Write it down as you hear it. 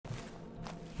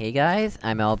Hey guys,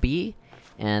 I'm LB,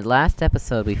 and last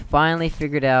episode we finally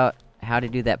figured out how to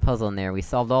do that puzzle in there. We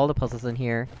solved all the puzzles in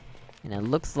here, and it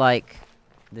looks like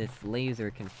this laser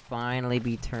can finally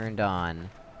be turned on.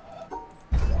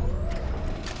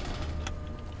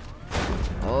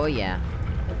 Oh yeah.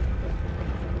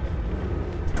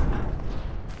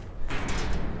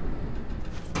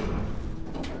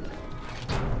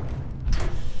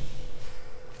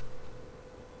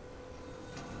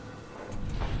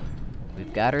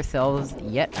 We've got ourselves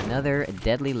yet another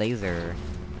deadly laser.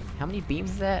 How many beams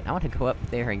is that? I want to go up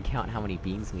there and count how many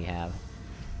beams we have.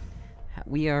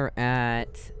 We are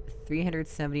at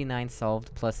 379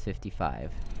 solved plus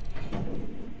 55.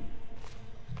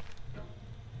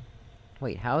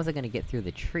 Wait, how is it gonna get through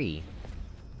the tree?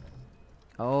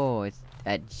 Oh, it's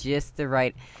at just the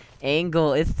right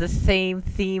angle! It's the same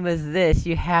theme as this!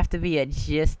 You have to be at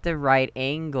just the right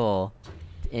angle!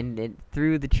 And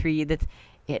through the tree,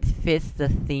 it fits the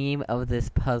theme of this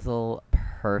puzzle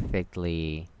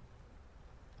perfectly.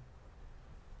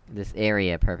 This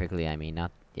area perfectly, I mean,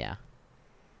 not- yeah.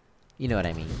 You know what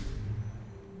I mean.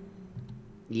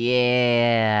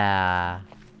 Yeah!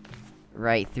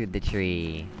 Right through the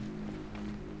tree.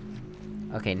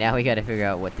 Okay, now we gotta figure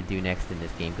out what to do next in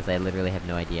this game, because I literally have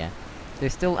no idea.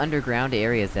 There's still underground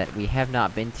areas that we have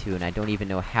not been to, and I don't even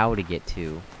know how to get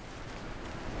to.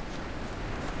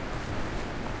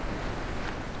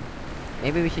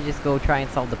 Maybe we should just go try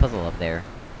and solve the puzzle up there.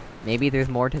 Maybe there's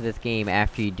more to this game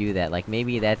after you do that, like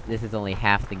maybe this is only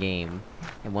half the game.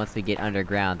 And once we get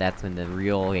underground, that's when the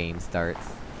real game starts.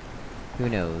 Who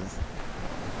knows?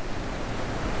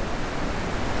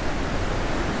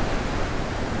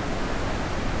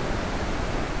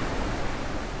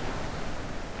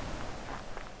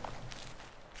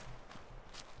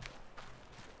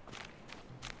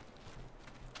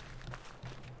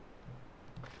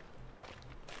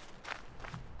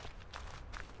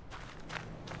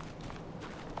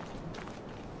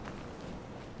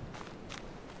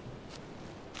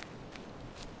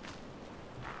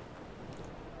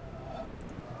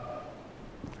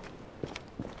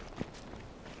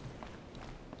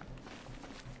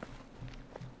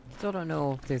 Still don't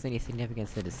know if there's any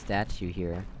significance to the statue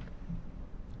here.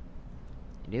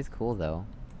 It is cool, though.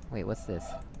 Wait, what's this?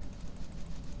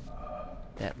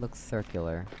 That looks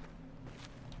circular.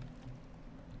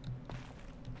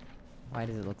 Why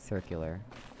does it look circular?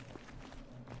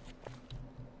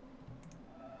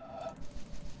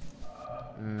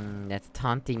 That's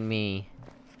taunting me.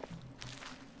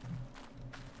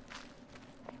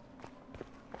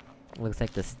 Looks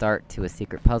like the start to a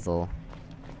secret puzzle.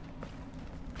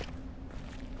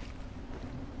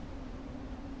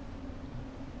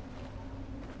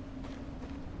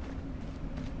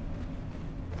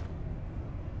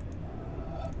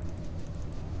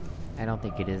 I don't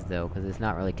think it is, though, because it's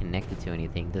not really connected to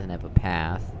anything, it doesn't have a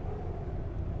path.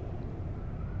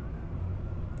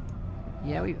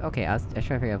 Yeah, okay, I was trying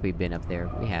to figure out if we've been up there.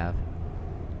 We have.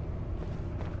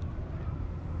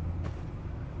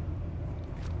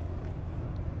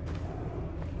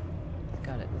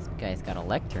 This guy's got a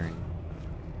lectern.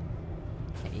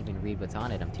 Can't even read what's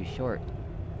on it, I'm too short.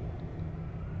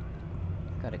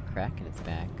 It's got a crack in its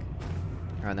back.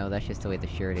 Oh no, that's just the way the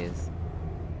shirt is.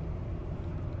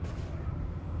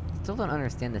 Still don't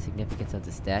understand the significance of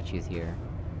the statues here.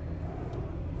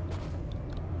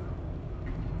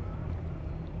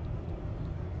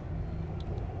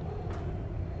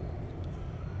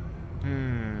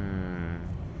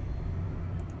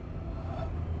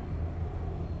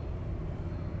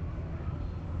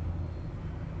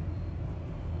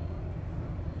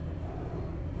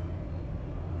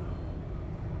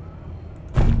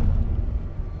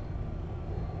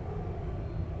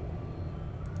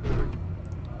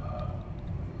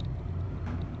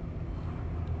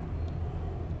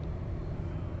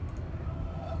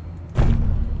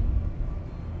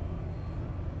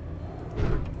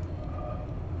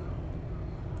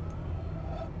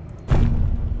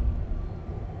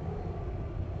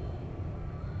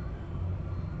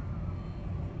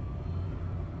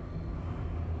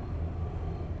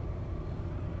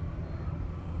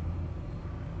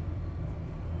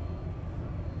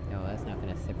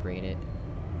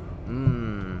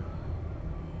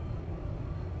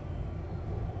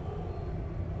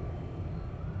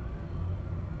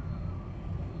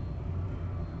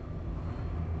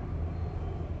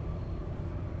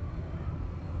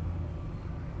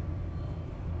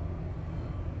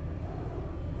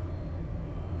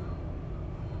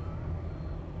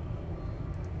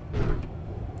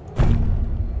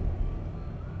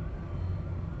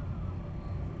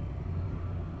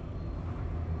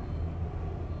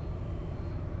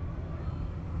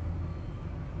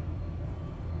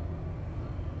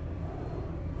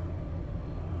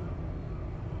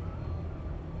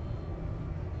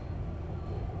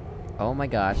 Oh my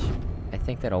gosh. I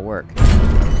think that'll work.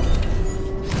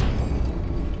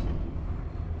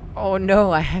 Oh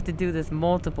no, I have to do this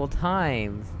multiple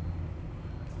times!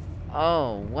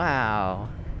 Oh, wow!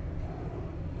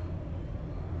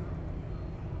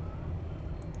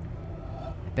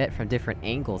 I bet from different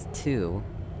angles, too.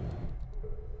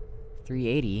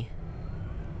 380.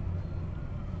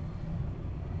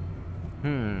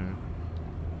 Hmm.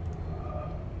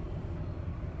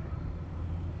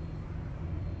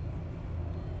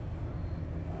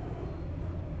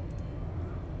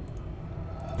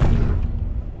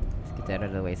 Let's get that out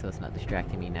of the way so it's not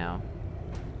distracting me now.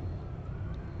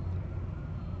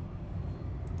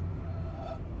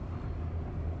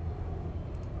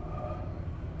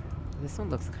 This one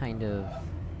looks kind of...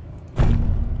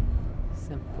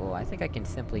 simple. I think I can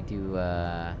simply do,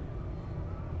 yeah.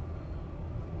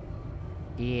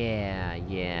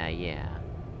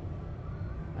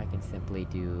 I can simply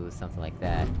do something like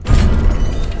that.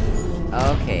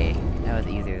 Okay, that was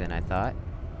easier than I thought.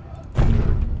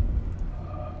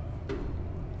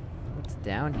 What's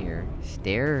down here?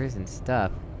 Stairs and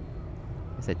stuff.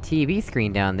 There's a TV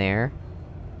screen down there.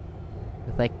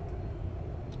 With like...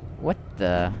 what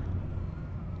the...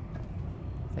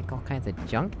 It's like all kinds of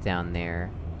junk down there.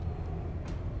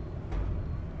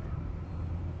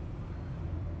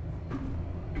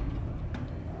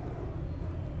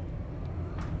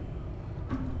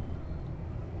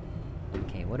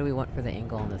 Okay, what do we want for the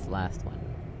angle on this last one?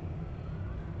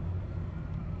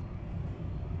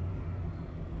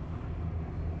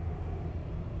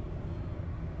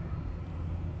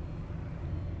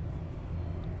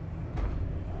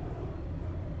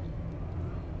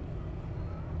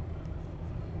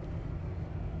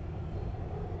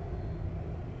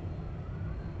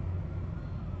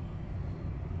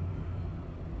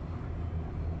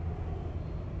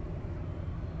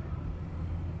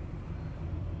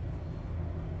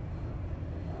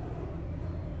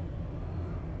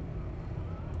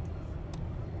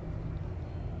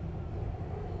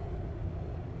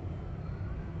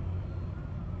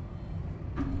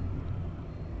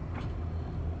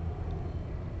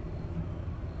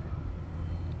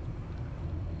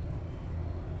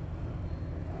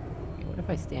 What if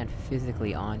I stand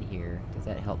physically on here? Does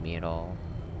that help me at all?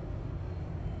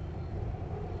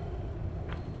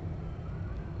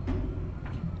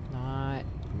 Not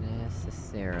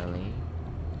necessarily.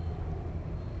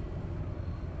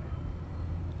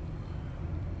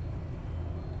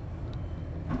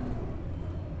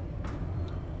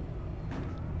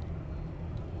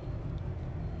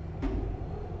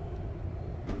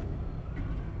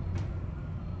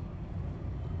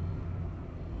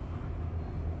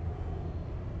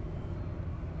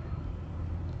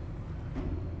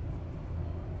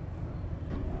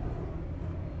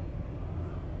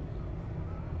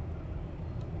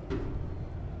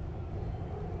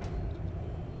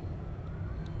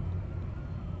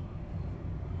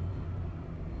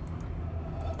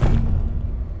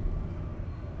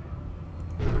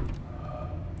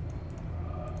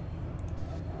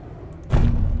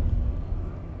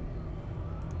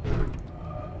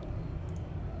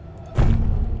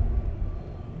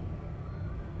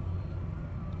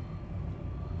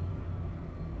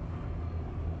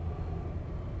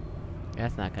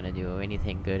 That's not gonna do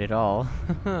anything good at all.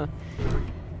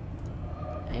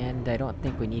 And I don't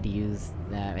think we need to use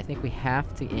that. I think we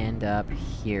have to end up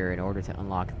here in order to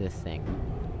unlock this thing.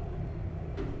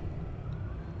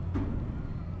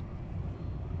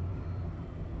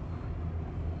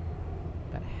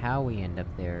 But how we end up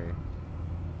there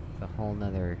is a whole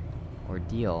nother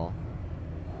ordeal.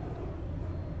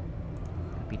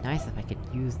 It'd be nice if I could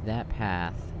use that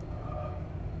path.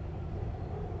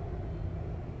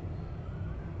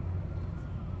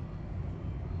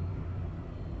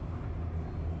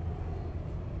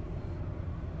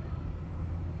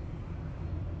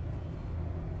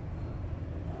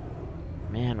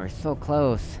 Man, we're so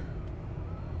close.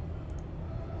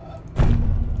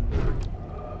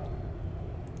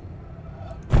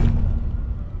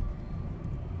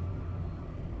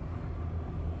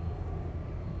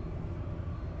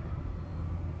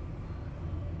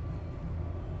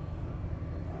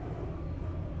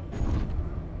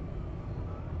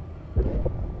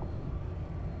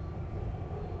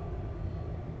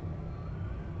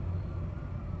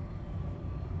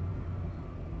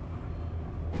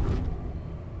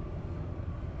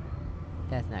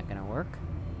 That's not gonna work.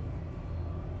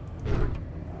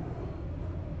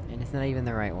 And it's not even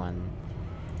the right one.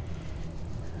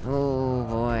 Oh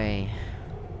boy.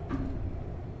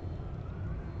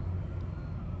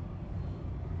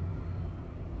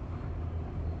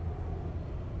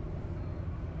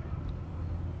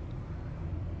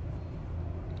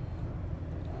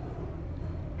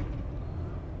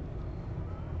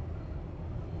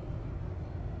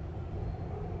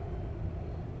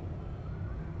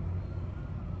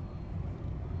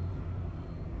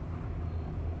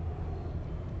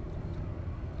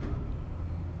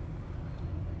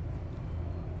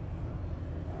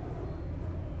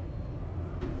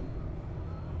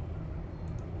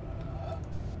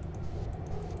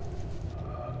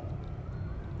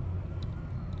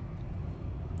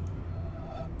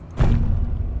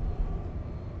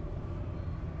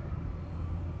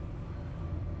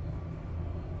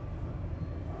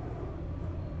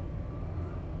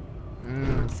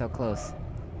 so close.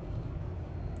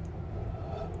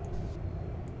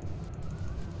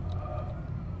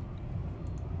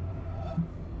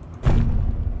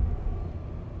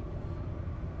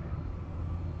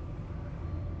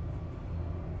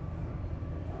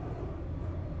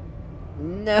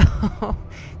 No!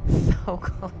 So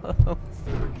close!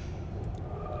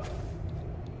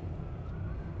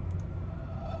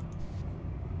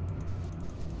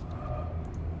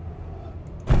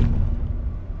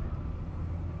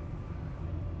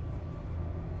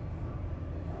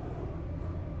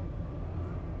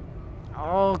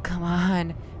 Oh, come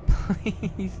on!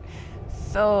 Please!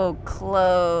 So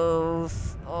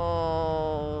close!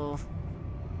 Oh!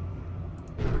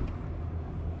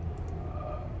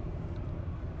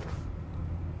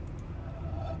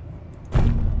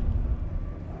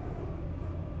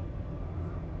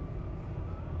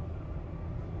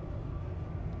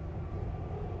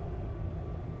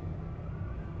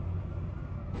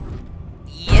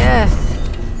 Yes!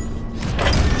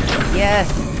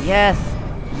 Yes! Yes!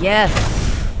 Yes!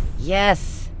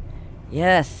 Yes!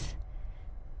 Yes!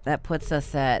 That puts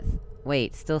us at...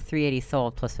 Wait, still 380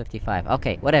 sold plus 55.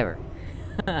 Okay, whatever.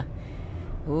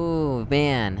 Ooh,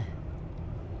 man.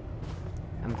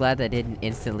 I'm glad that didn't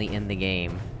instantly end the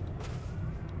game.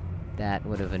 That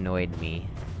would've annoyed me.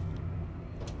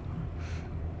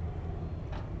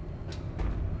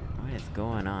 What is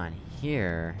going on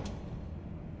here?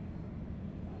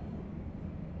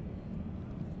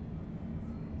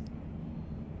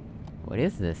 What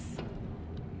is this?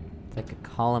 It's like a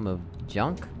column of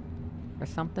junk? Or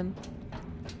something?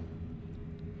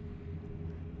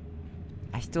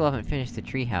 I still haven't finished the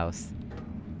treehouse.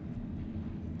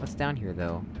 What's down here,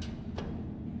 though?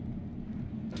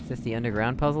 Is this the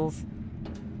underground puzzles?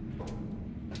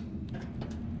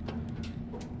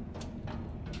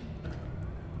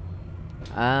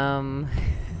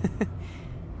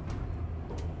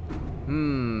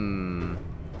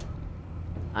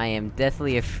 I am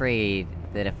deathly afraid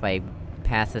that if I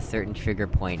pass a certain trigger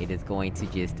point, it is going to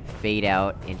just fade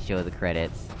out and show the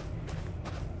credits.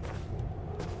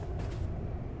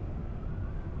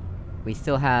 We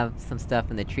still have some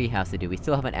stuff in the treehouse to do. We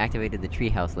still haven't activated the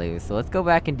treehouse lasers, so let's go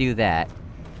back and do that.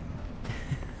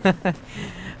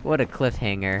 What a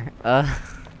cliffhanger.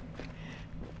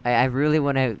 I really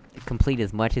wanna complete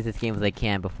as much of this game as I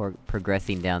can before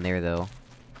progressing down there, though.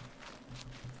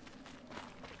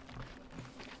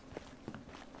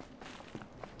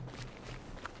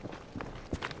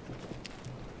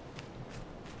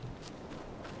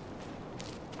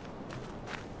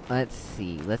 Let's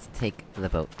see, let's take the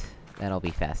boat. That'll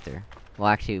be faster. Well,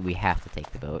 actually, we have to take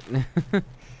the boat.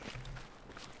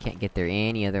 Can't get there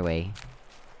any other way.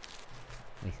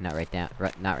 At least not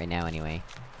not right now, anyway.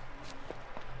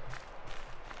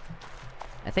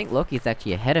 I think Loki's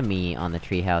actually ahead of me on the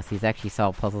treehouse. He's actually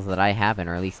solved puzzles that I haven't,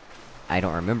 or at least I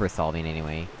don't remember solving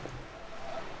anyway.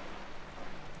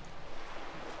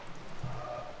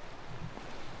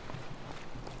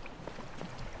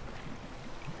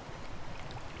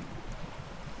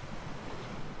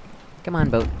 Come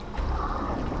on, boat.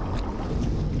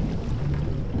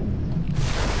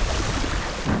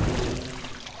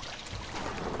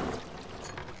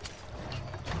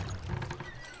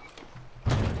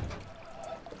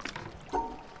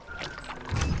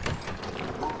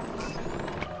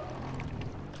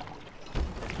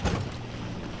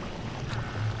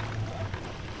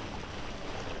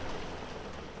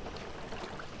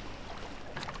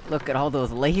 Look at all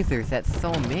those lasers, that's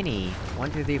so many!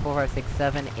 1, 2, 3, 4, 5, 6,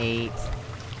 7, 8...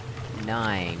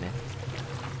 9...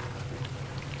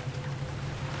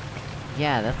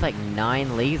 Yeah, that's like 9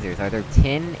 lasers. Are there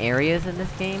 10 areas in this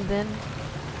game, then?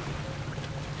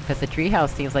 Cause the treehouse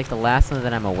seems like the last one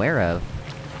that I'm aware of.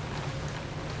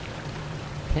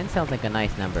 10 sounds like a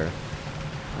nice number.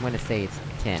 I'm gonna say it's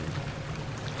 10.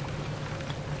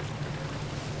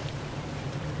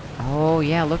 Oh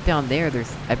yeah, look down there,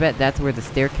 I bet that's where the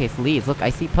staircase leads. Look, I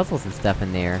see puzzles and stuff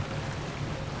in there.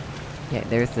 Yeah,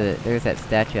 there's that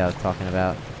statue I was talking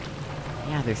about.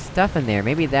 Yeah, there's stuff in there,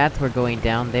 maybe that's where going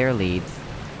down there leads.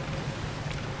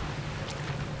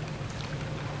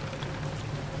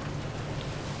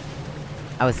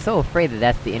 I was so afraid that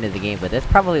that's the end of the game, but that's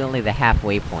probably only the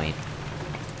halfway point.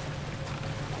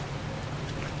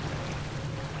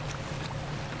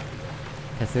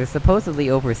 Because there's supposedly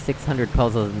over 600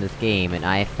 puzzles in this game, and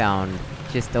I found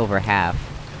just over half.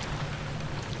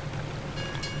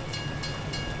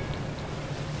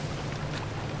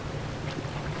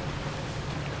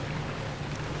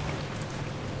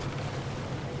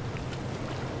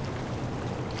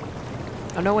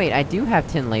 Oh no, wait, I do have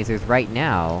 10 lasers right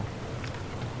now.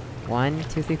 1,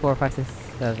 2, 3, 4, 5, 6...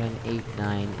 7, 8,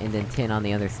 9, and then 10 on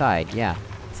the other side, yeah.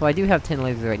 So I do have 10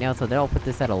 lasers right now, so that'll put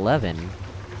this at 11.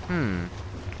 Hmm.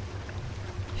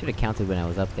 Should've counted when I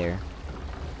was up there.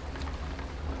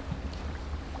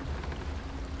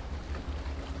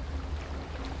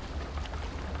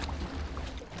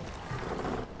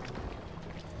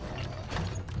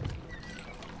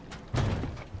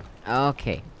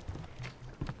 Okay.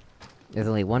 There's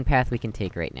only one path we can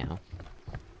take right now.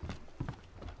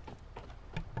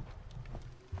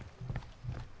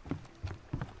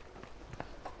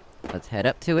 Let's head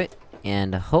up to it,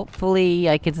 and hopefully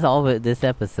I can solve it this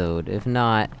episode. If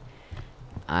not,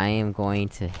 I am going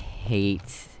to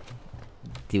hate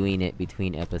doing it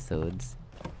between episodes.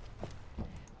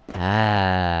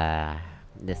 Ah,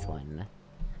 this one.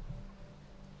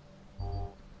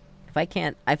 If I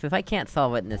can't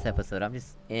solve it in this episode, I'm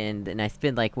just- and I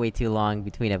spend, like, way too long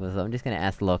between episodes, I'm just gonna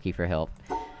ask Loki for help.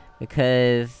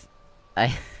 Because...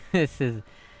 this is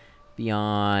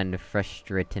beyond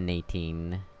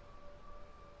frustrating.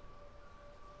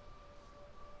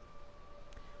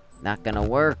 Not gonna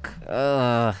work.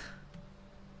 Ugh.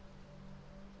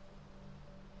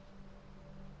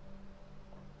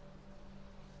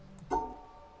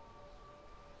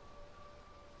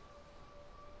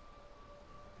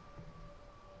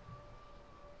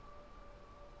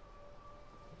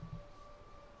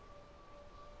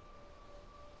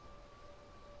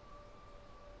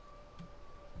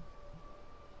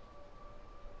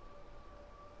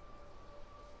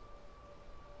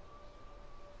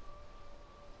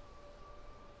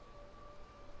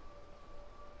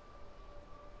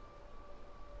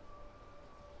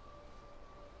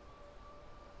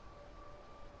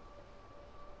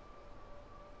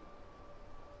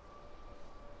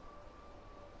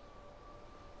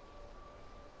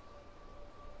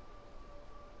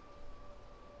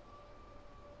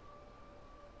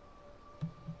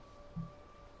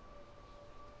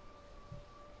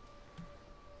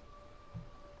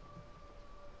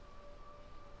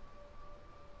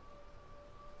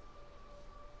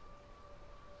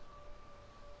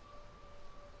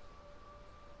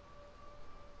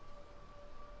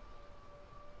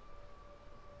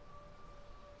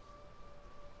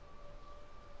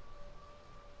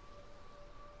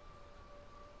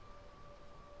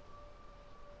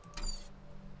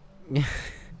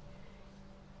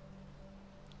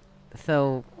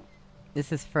 So...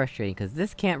 this is frustrating, cause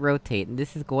this can't rotate, and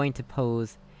this is going to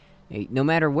pose... no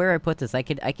matter where I put this, I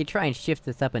could try and shift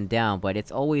this up and down, but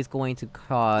it's always going to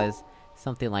cause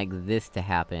something like this to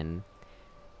happen.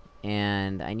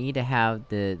 And I need to have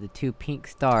the two pink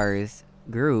stars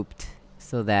grouped,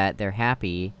 so that they're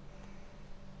happy.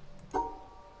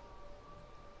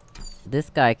 This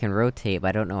guy can rotate, but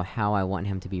I don't know how I want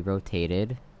him to be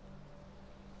rotated.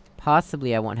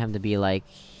 Possibly I want him to be, like,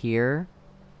 here.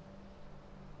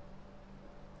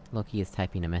 Loki is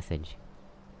typing a message.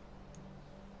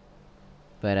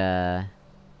 But,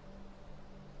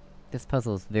 this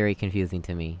puzzle is very confusing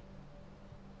to me.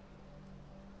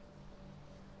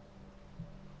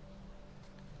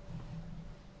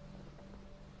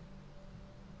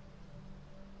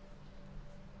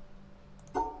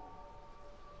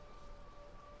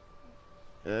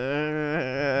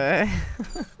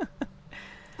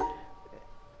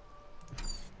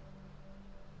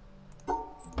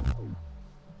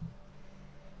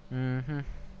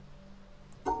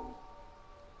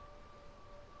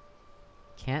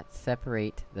 Can't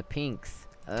separate the pinks.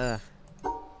 Ugh.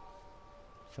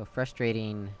 So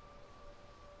frustrating.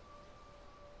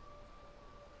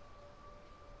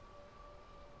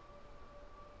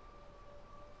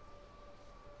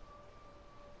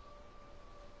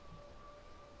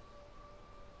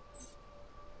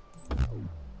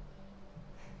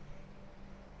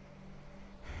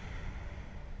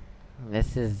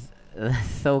 This is...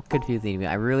 so confusing to me.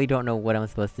 I really don't know what I'm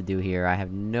supposed to do here. I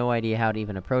have no idea how to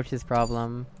even approach this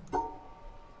problem.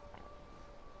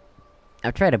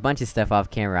 I've tried a bunch of stuff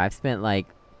off camera. I've spent, like,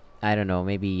 I don't know,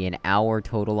 maybe an hour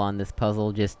total on this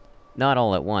puzzle, just... not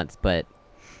all at once, but...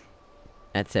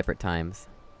 at separate times.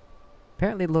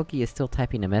 Apparently Loki is still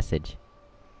typing a message.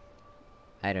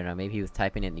 I don't know, maybe he was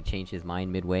typing it and he changed his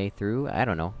mind midway through? I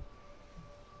don't know.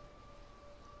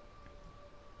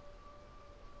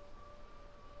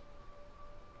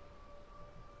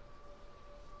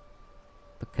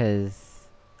 Because...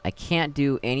 I can't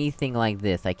do anything like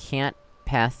this. I can't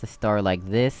pass the star like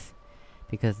this,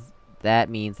 because that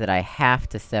means that I have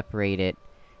to separate it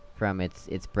from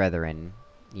its brethren,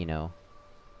 you know.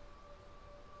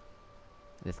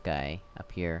 This guy,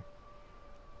 up here.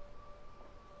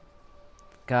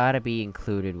 Gotta be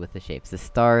included with the shapes. The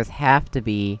stars have to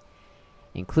be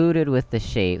Included with the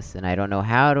shapes, and I don't know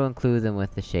how to include them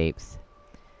with the shapes.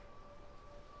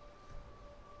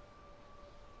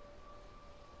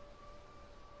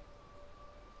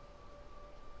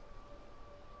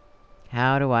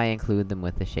 How do I include them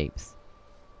with the shapes?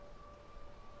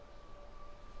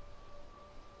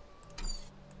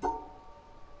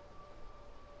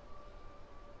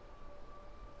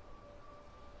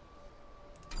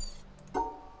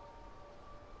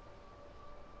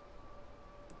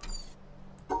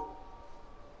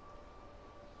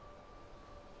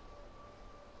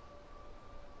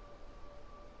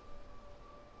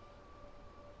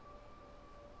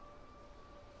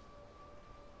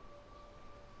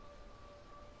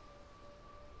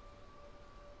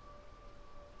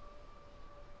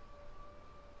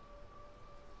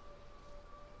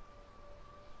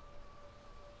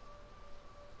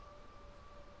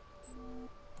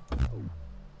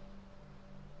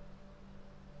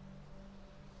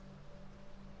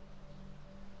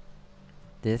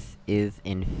 This is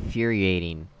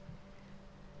infuriating.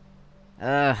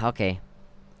 Okay.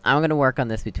 I'm gonna work on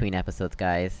this between episodes,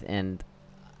 guys, and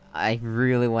I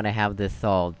really wanna have this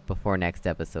solved before next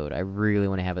episode. I really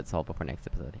wanna have it solved before next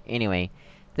episode. Anyway,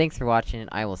 thanks for watching,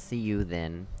 I will see you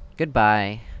then.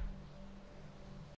 Goodbye!